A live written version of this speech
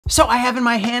So I have in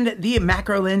my hand the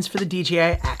macro lens for the DJI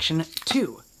Action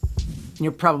 2. And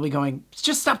you're probably going,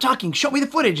 just stop talking, show me the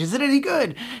footage, is it any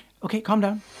good? Okay, calm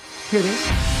down. Here it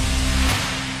is.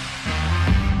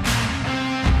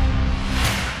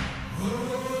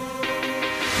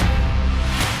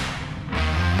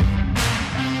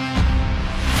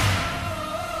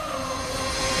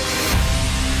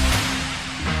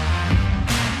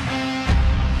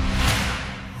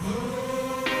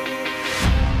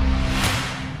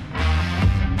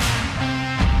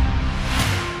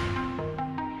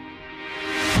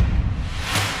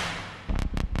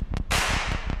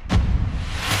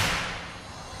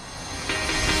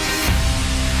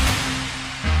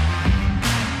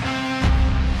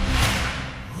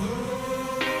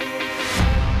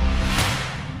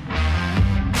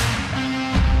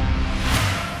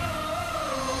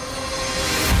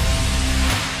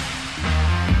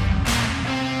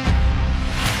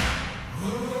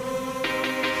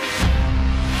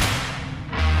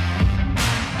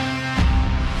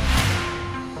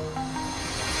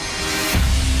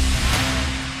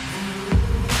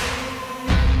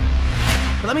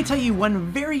 But let me tell you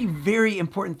one very, very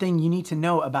important thing you need to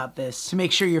know about this to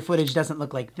make sure your footage doesn't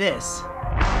look like this.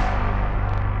 I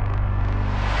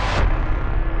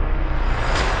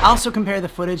also compare the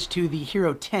footage to the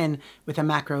Hero 10 with a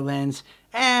macro lens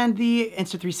and the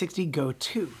Insta360 Go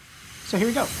 2. So here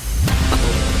we go.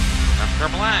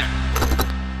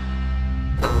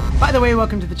 By the way,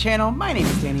 welcome to the channel. My name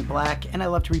is Danny Black, and I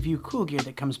love to review cool gear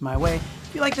that comes my way.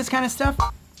 If you like this kind of stuff,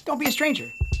 don't be a stranger.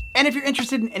 And if you're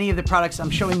interested in any of the products I'm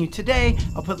showing you today,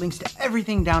 I'll put links to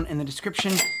everything down in the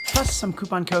description, plus some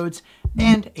coupon codes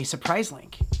and a surprise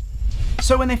link.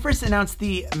 So when they first announced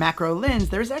the macro lens,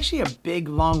 there was actually a big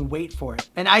long wait for it.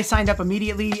 And I signed up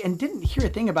immediately and didn't hear a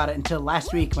thing about it until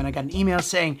last week when I got an email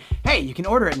saying, hey, you can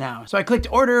order it now. So I clicked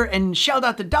order and shelled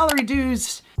out the dollary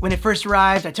dues. When it first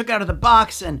arrived, I took it out of the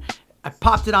box and I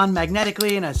popped it on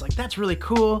magnetically and I was like, that's really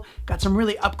cool. Got some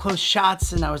really up close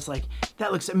shots and I was like,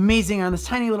 that looks amazing on this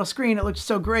tiny little screen. It looked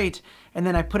so great. And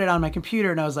then I put it on my computer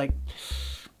and I was like,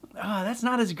 oh, that's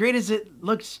not as great as it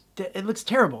looks. It looks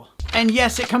terrible. And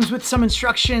yes, it comes with some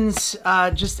instructions,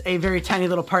 just a very tiny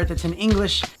little part that's in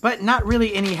English, but not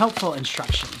really any helpful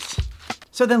instructions.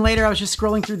 So then later I was just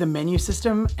scrolling through the menu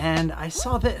system and I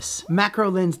saw this, macro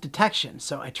lens detection.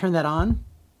 So I turned that on.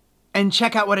 And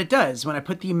check out what it does. When I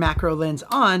put the macro lens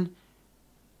on,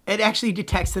 it actually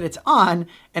detects that it's on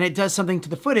and it does something to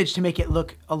the footage to make it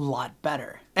look a lot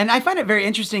better. And I find it very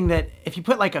interesting that if you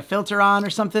put like a filter on or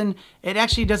something, it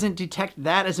actually doesn't detect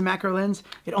that as a macro lens.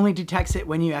 It only detects it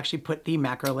when you actually put the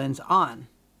macro lens on.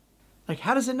 Like,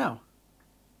 how does it know?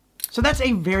 So that's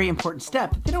a very important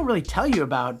step that they don't really tell you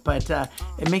about, but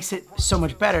it makes it so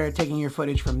much better taking your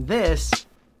footage from this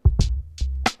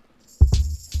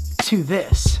to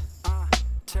this.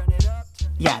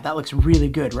 Yeah, that looks really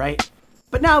good, right?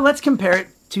 But now let's compare it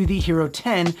to the Hero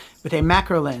 10 with a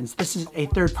macro lens. This is a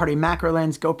third-party macro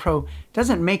lens. GoPro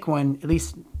doesn't make one, at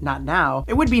least not now.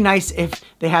 It would be nice if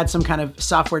they had some kind of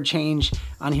software change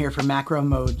on here for macro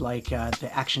mode like the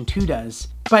Action 2 does.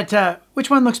 But which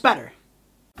one looks better?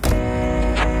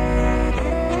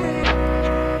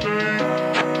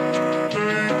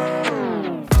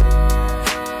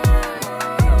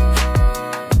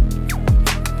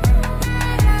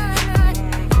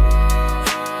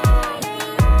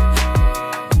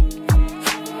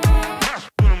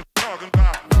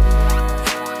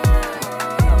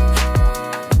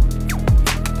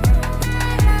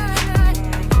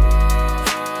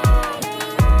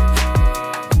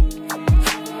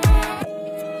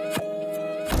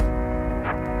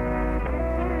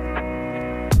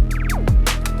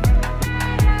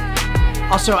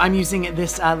 Also, I'm using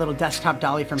this little desktop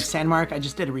dolly from Sandmark. I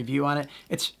just did a review on it.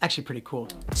 It's actually pretty cool.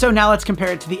 So now let's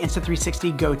compare it to the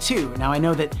Insta360 Go 2. Now I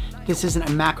know that this isn't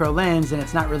a macro lens and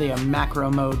it's not really a macro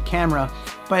mode camera,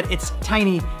 but it's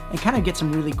tiny and kind of gets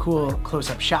some really cool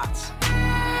close-up shots.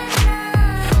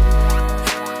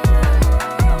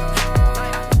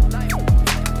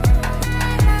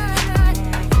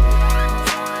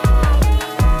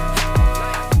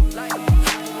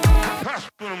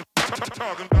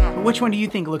 Which one do you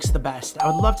think looks the best? I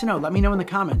would love to know. Let me know in the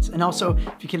comments. And also,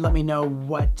 if you could let me know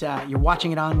what you're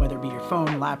watching it on, whether it be your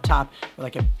phone, laptop, or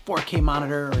like a 4K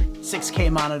monitor or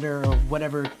 6K monitor or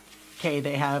whatever K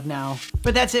they have now.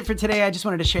 But that's it for today. I just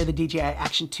wanted to share the DJI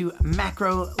Action 2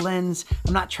 macro lens.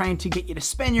 I'm not trying to get you to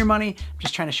spend your money. I'm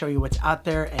just trying to show you what's out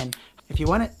there. And if you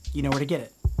want it, you know where to get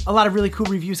it. A lot of really cool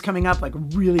reviews coming up, like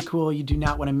really cool, you do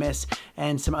not want to miss,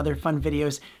 and some other fun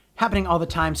videos happening all the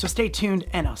time. So stay tuned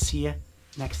and I'll see you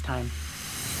next time.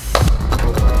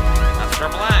 That's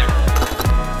from live.